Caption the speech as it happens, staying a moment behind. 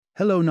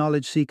Hello,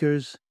 knowledge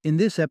seekers. In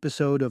this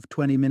episode of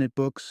 20-Minute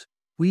Books,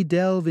 we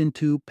delve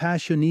into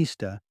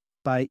Passionista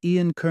by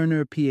Ian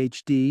Kerner,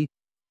 PhD,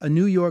 a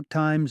New York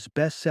Times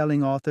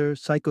best-selling author,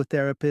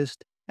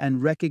 psychotherapist,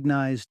 and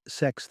recognized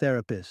sex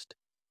therapist.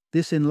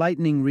 This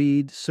enlightening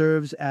read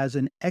serves as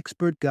an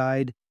expert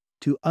guide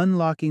to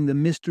unlocking the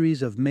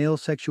mysteries of male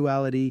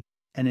sexuality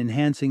and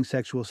enhancing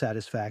sexual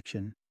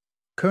satisfaction.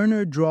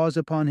 Kerner draws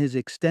upon his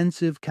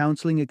extensive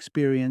counseling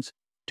experience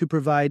to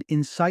provide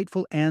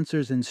insightful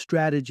answers and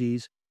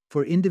strategies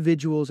for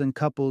individuals and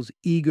couples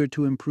eager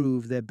to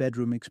improve their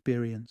bedroom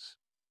experience.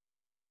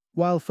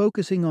 While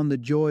focusing on the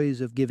joys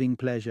of giving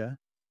pleasure,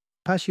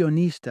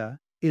 Passionista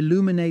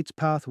illuminates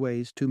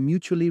pathways to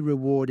mutually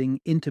rewarding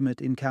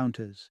intimate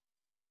encounters.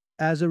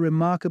 As a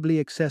remarkably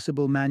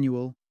accessible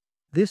manual,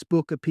 this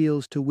book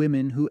appeals to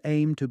women who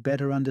aim to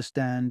better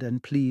understand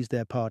and please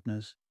their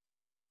partners.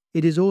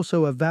 It is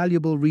also a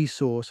valuable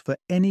resource for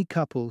any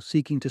couple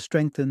seeking to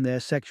strengthen their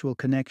sexual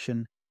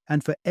connection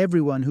and for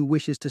everyone who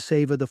wishes to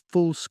savor the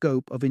full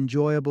scope of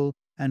enjoyable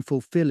and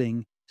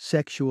fulfilling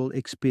sexual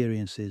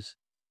experiences.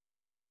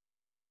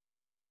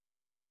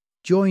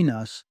 Join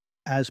us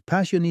as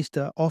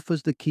Passionista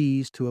offers the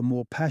keys to a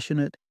more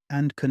passionate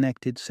and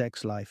connected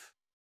sex life.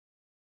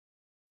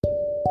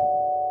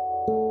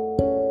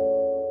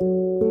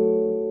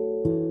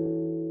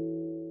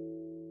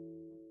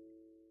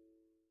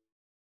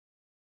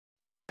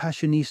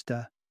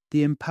 Passionista,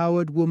 the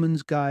Empowered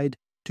Woman's Guide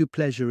to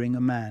Pleasuring a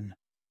Man.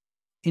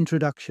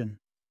 Introduction.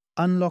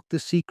 Unlock the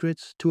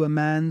secrets to a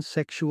man's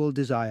sexual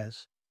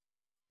desires.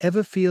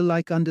 Ever feel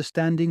like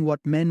understanding what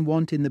men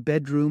want in the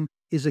bedroom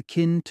is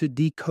akin to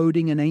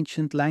decoding an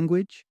ancient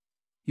language?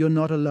 You're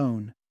not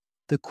alone.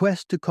 The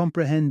quest to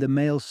comprehend the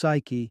male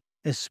psyche,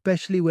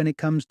 especially when it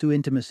comes to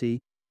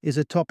intimacy, is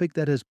a topic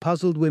that has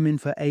puzzled women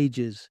for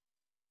ages.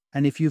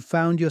 And if you've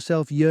found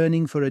yourself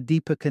yearning for a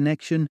deeper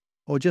connection,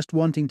 or just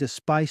wanting to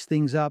spice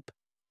things up,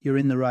 you're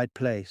in the right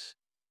place.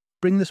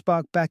 Bring the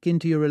spark back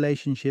into your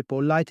relationship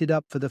or light it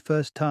up for the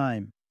first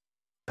time.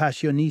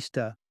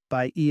 Passionista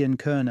by Ian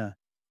Kerner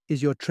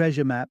is your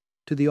treasure map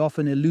to the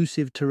often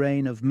elusive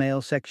terrain of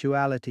male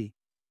sexuality.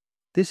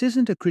 This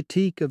isn't a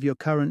critique of your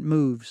current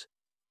moves.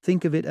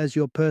 Think of it as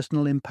your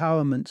personal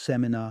empowerment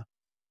seminar,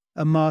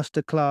 a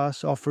master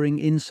class offering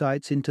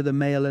insights into the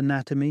male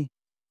anatomy,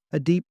 a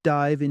deep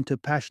dive into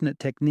passionate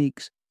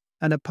techniques,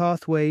 and a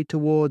pathway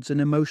towards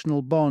an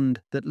emotional bond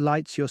that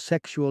lights your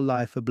sexual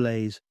life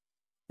ablaze.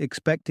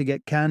 Expect to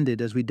get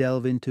candid as we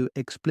delve into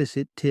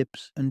explicit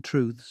tips and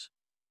truths.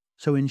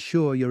 So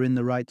ensure you're in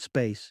the right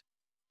space,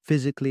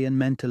 physically and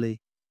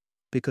mentally,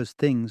 because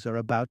things are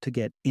about to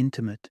get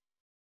intimate.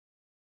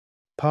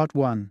 Part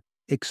 1.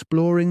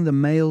 Exploring the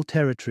male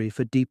territory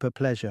for deeper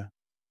pleasure.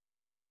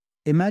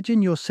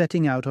 Imagine you're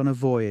setting out on a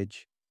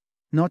voyage,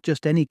 not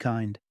just any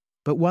kind,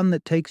 but one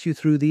that takes you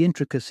through the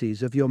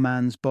intricacies of your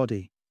man's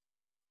body.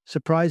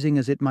 Surprising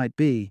as it might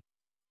be,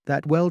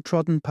 that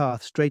well-trodden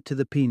path straight to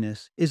the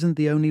penis isn't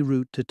the only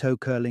route to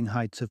toe-curling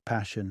heights of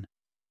passion.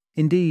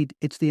 Indeed,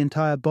 it's the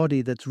entire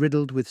body that's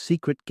riddled with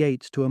secret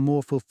gates to a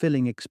more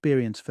fulfilling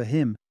experience for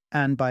him,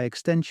 and by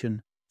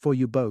extension, for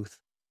you both.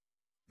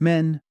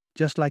 Men,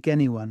 just like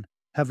anyone,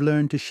 have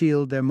learned to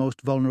shield their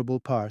most vulnerable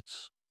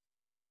parts.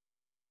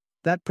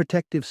 That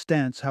protective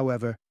stance,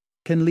 however,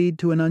 can lead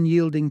to an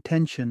unyielding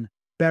tension,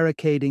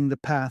 barricading the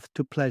path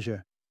to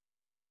pleasure.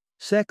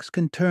 Sex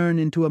can turn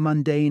into a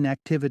mundane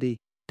activity,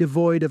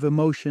 devoid of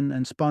emotion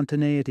and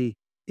spontaneity,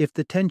 if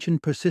the tension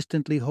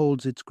persistently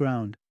holds its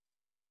ground.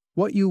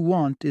 What you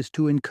want is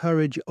to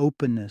encourage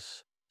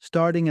openness,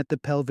 starting at the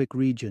pelvic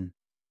region.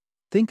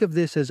 Think of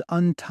this as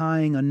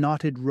untying a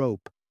knotted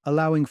rope,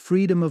 allowing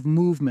freedom of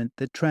movement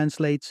that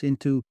translates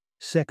into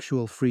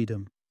sexual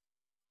freedom.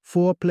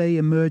 Foreplay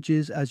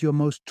emerges as your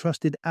most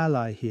trusted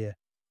ally here,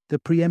 the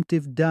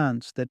preemptive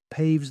dance that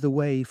paves the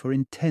way for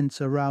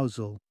intense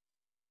arousal.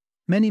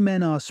 Many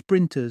men are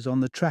sprinters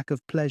on the track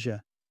of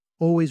pleasure,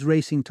 always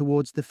racing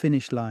towards the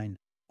finish line,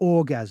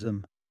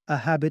 orgasm, a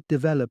habit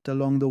developed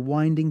along the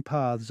winding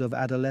paths of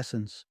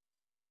adolescence.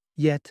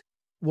 Yet,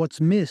 what's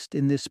missed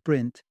in this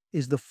sprint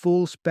is the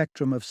full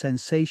spectrum of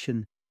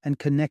sensation and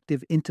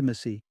connective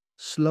intimacy.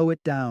 Slow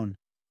it down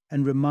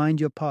and remind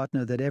your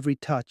partner that every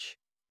touch,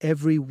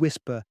 every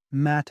whisper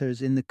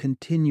matters in the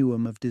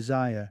continuum of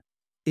desire.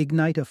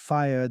 Ignite a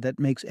fire that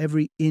makes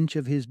every inch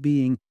of his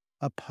being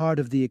a part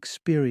of the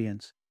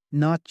experience,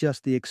 not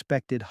just the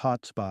expected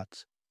hot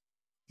spots.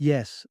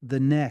 Yes, the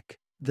neck,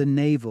 the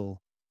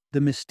navel,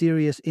 the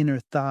mysterious inner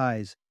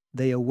thighs,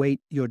 they await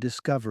your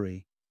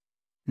discovery.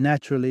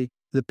 Naturally,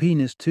 the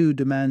penis too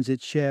demands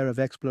its share of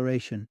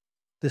exploration.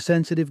 The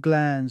sensitive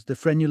glands, the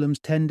frenulum's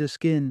tender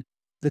skin,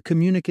 the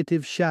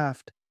communicative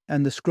shaft,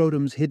 and the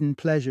scrotum's hidden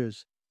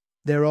pleasures.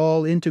 They're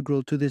all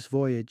integral to this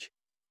voyage.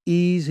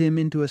 Ease him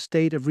into a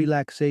state of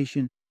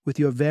relaxation with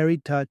your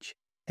varied touch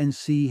and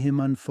see him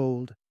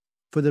unfold.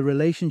 For the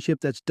relationship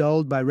that's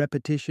dulled by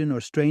repetition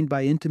or strained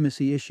by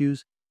intimacy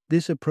issues,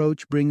 this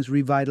approach brings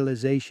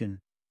revitalization,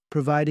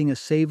 providing a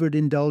savored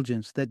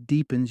indulgence that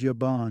deepens your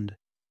bond.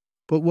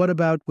 But what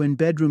about when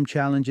bedroom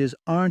challenges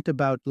aren't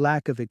about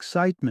lack of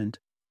excitement,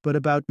 but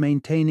about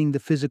maintaining the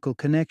physical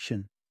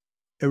connection?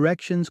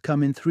 Erections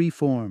come in three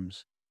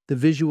forms: the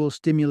visual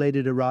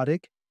stimulated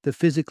erotic, the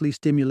physically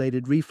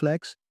stimulated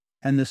reflex,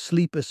 and the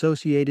sleep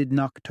associated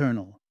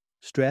nocturnal.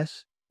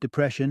 Stress,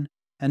 depression,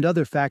 and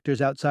other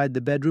factors outside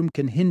the bedroom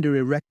can hinder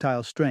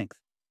erectile strength,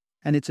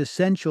 and it's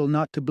essential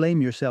not to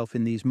blame yourself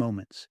in these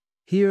moments.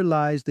 Here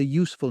lies the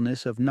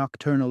usefulness of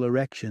nocturnal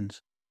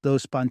erections.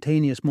 Those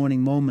spontaneous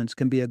morning moments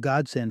can be a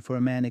godsend for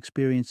a man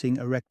experiencing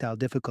erectile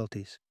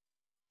difficulties.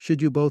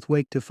 Should you both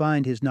wake to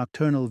find his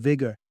nocturnal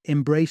vigor,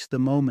 embrace the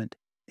moment,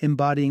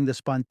 embodying the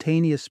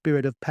spontaneous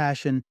spirit of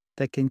passion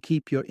that can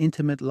keep your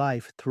intimate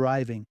life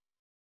thriving.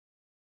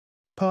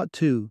 Part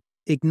 2.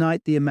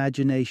 Ignite the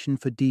imagination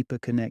for deeper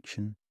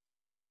connection.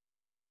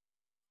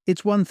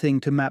 It's one thing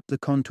to map the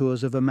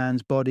contours of a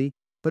man's body,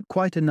 but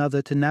quite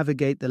another to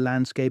navigate the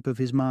landscape of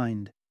his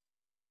mind.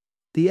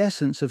 The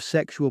essence of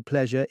sexual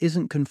pleasure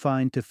isn't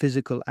confined to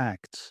physical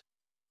acts.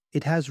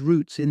 It has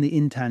roots in the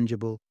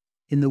intangible,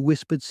 in the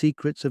whispered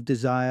secrets of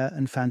desire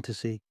and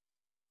fantasy.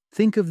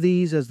 Think of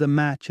these as the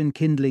match and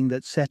kindling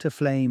that set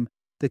aflame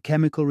the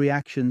chemical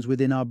reactions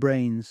within our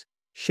brains,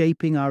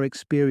 shaping our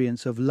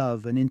experience of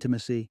love and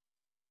intimacy.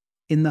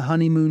 In the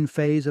honeymoon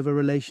phase of a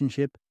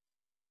relationship,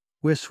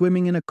 we're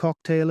swimming in a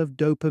cocktail of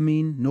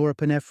dopamine,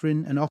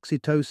 norepinephrine, and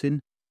oxytocin,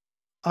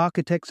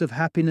 architects of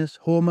happiness,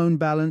 hormone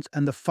balance,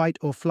 and the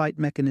fight-or-flight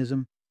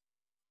mechanism.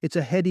 It's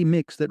a heady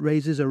mix that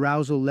raises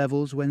arousal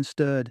levels when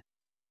stirred.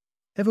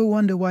 Ever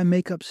wonder why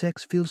make-up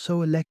sex feels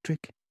so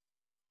electric?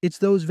 It's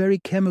those very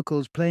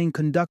chemicals playing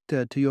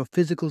conductor to your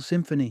physical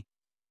symphony.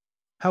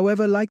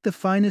 However, like the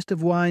finest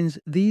of wines,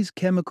 these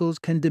chemicals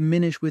can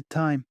diminish with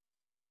time,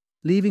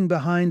 leaving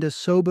behind a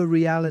sober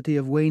reality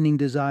of waning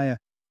desire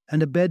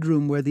and a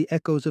bedroom where the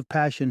echoes of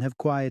passion have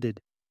quieted.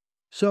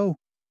 So,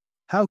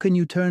 how can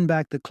you turn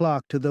back the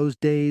clock to those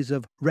days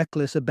of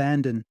reckless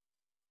abandon,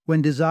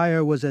 when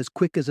desire was as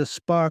quick as a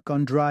spark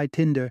on dry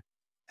tinder,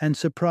 and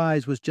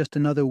surprise was just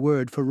another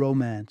word for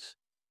romance?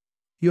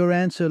 Your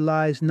answer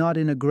lies not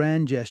in a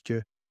grand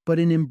gesture, but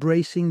in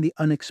embracing the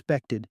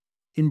unexpected,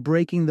 in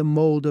breaking the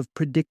mold of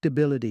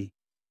predictability.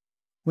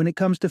 When it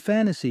comes to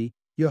fantasy,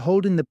 you're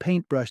holding the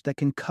paintbrush that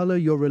can color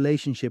your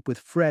relationship with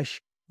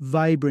fresh,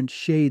 vibrant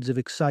shades of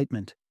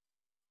excitement.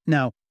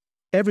 Now,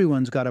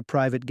 everyone's got a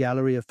private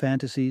gallery of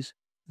fantasies,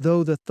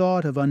 though the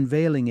thought of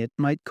unveiling it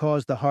might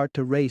cause the heart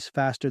to race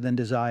faster than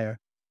desire.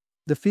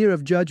 The fear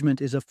of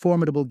judgment is a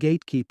formidable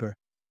gatekeeper,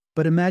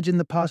 but imagine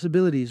the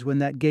possibilities when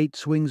that gate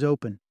swings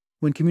open,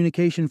 when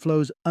communication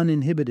flows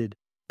uninhibited,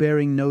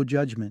 bearing no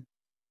judgment.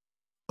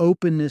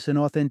 Openness and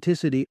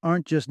authenticity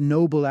aren't just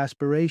noble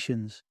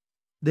aspirations,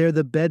 they're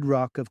the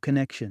bedrock of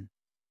connection.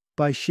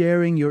 By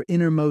sharing your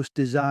innermost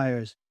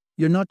desires,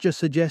 you're not just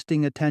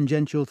suggesting a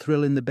tangential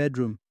thrill in the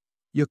bedroom,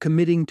 you're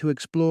committing to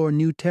explore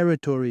new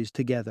territories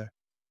together.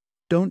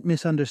 Don't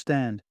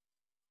misunderstand.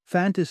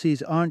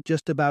 Fantasies aren't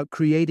just about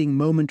creating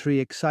momentary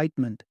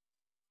excitement.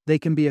 They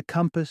can be a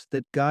compass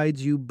that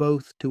guides you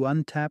both to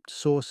untapped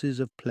sources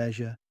of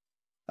pleasure.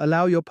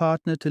 Allow your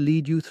partner to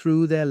lead you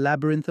through their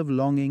labyrinth of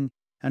longing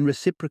and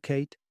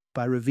reciprocate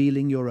by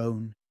revealing your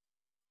own.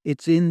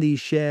 It's in these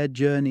shared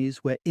journeys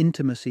where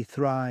intimacy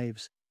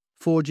thrives,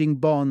 forging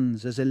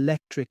bonds as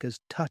electric as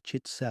touch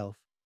itself.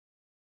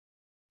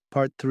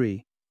 Part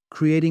 3.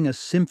 Creating a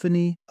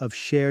symphony of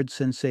shared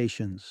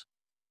sensations.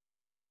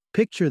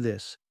 Picture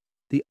this.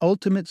 The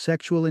ultimate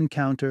sexual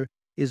encounter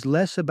is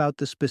less about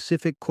the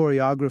specific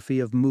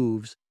choreography of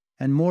moves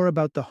and more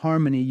about the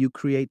harmony you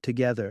create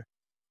together.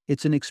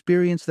 It's an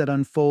experience that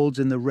unfolds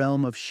in the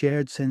realm of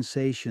shared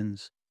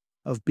sensations,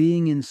 of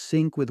being in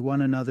sync with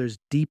one another's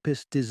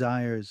deepest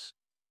desires.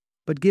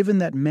 But given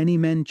that many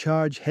men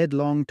charge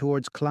headlong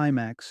towards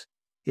climax,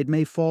 it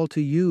may fall to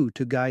you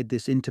to guide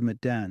this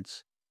intimate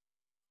dance.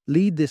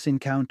 Lead this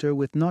encounter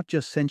with not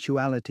just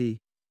sensuality,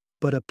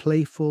 but a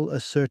playful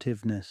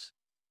assertiveness.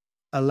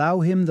 Allow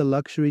him the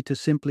luxury to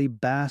simply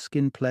bask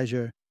in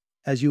pleasure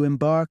as you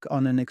embark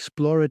on an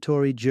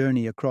exploratory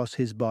journey across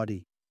his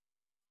body.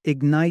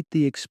 Ignite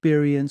the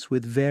experience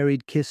with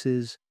varied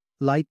kisses,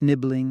 light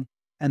nibbling,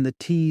 and the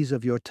tease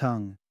of your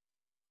tongue.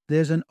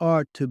 There's an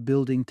art to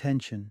building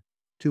tension,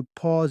 to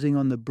pausing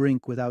on the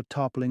brink without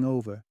toppling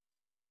over.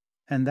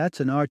 And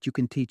that's an art you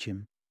can teach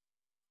him.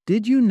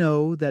 Did you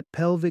know that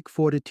pelvic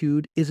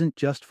fortitude isn't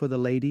just for the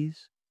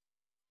ladies?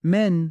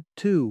 Men,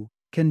 too,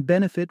 can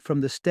benefit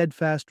from the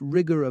steadfast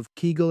rigor of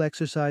Kegel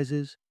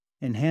exercises,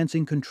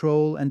 enhancing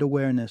control and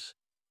awareness,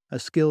 a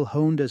skill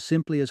honed as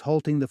simply as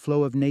halting the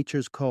flow of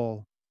nature's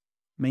call.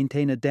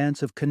 Maintain a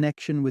dance of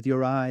connection with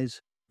your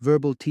eyes,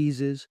 verbal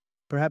teases,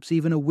 perhaps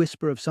even a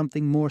whisper of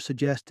something more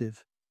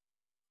suggestive.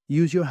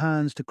 Use your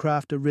hands to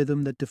craft a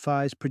rhythm that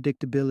defies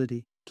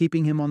predictability,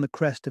 keeping him on the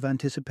crest of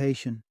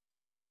anticipation.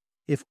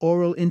 If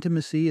oral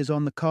intimacy is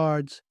on the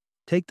cards,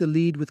 take the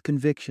lead with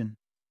conviction,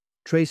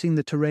 tracing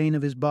the terrain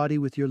of his body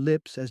with your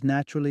lips as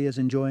naturally as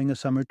enjoying a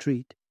summer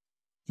treat.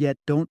 Yet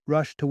don't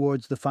rush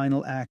towards the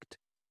final act.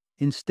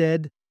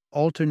 Instead,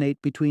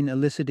 alternate between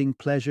eliciting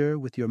pleasure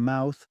with your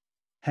mouth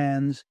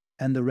hands,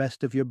 and the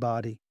rest of your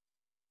body.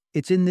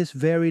 It's in this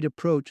varied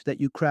approach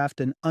that you craft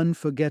an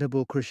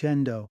unforgettable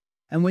crescendo,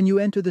 and when you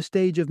enter the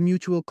stage of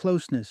mutual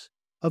closeness,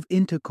 of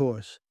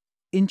intercourse,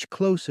 inch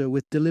closer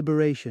with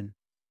deliberation.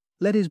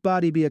 Let his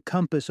body be a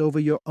compass over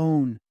your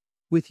own,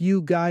 with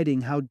you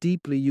guiding how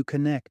deeply you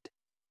connect.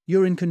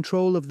 You're in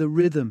control of the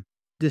rhythm,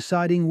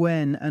 deciding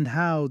when and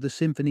how the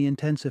symphony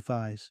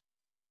intensifies.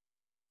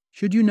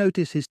 Should you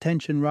notice his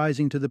tension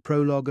rising to the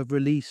prologue of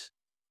release,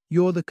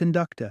 you're the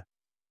conductor.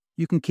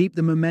 You can keep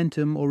the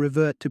momentum or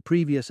revert to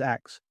previous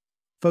acts,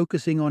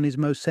 focusing on his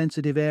most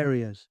sensitive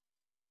areas.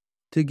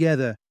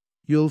 Together,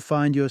 you'll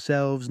find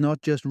yourselves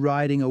not just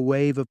riding a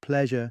wave of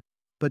pleasure,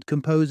 but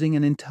composing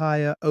an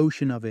entire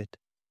ocean of it.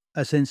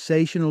 A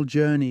sensational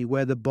journey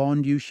where the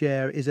bond you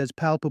share is as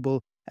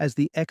palpable as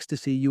the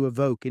ecstasy you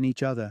evoke in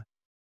each other.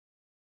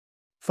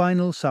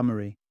 Final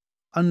summary.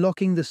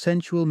 Unlocking the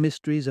sensual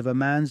mysteries of a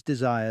man's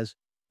desires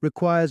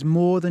requires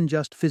more than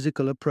just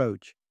physical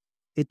approach.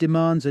 It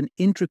demands an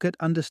intricate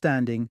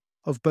understanding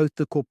of both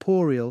the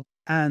corporeal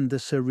and the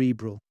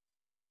cerebral.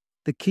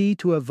 The key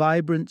to a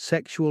vibrant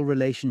sexual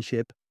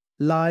relationship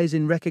lies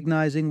in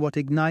recognizing what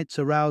ignites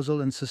arousal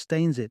and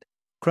sustains it,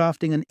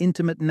 crafting an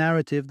intimate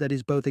narrative that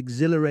is both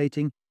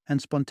exhilarating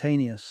and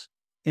spontaneous,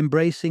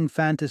 embracing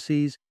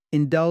fantasies,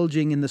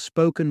 indulging in the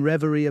spoken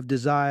reverie of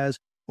desires,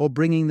 or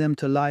bringing them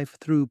to life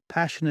through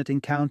passionate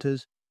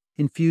encounters,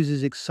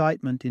 infuses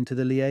excitement into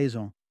the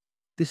liaison.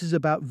 This is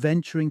about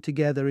venturing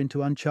together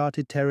into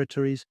uncharted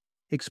territories,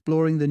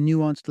 exploring the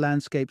nuanced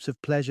landscapes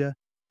of pleasure,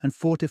 and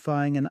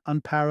fortifying an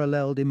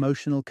unparalleled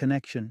emotional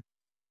connection.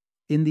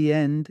 In the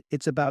end,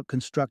 it's about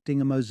constructing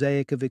a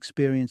mosaic of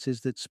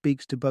experiences that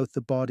speaks to both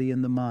the body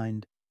and the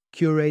mind,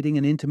 curating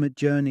an intimate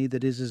journey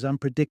that is as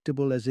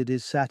unpredictable as it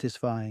is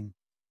satisfying.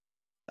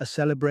 A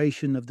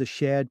celebration of the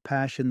shared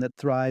passion that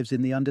thrives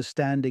in the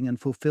understanding and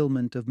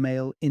fulfillment of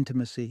male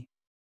intimacy.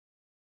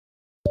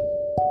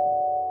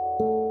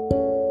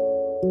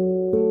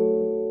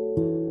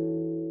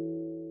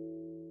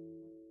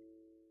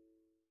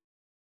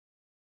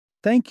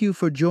 Thank you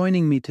for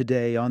joining me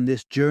today on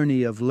this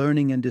journey of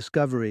learning and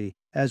discovery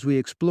as we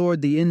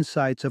explored the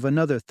insights of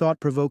another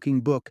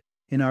thought-provoking book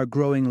in our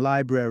growing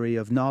library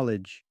of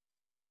knowledge.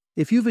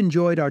 If you've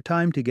enjoyed our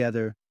time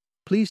together,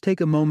 please take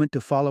a moment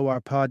to follow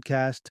our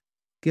podcast,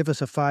 give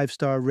us a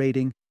 5-star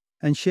rating,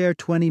 and share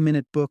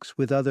 20-minute books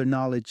with other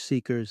knowledge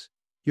seekers.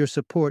 Your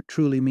support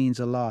truly means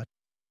a lot.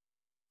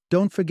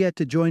 Don't forget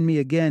to join me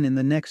again in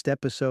the next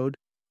episode,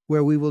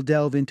 where we will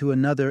delve into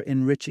another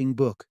enriching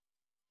book.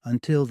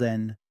 Until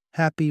then,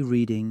 happy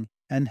reading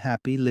and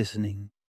happy listening.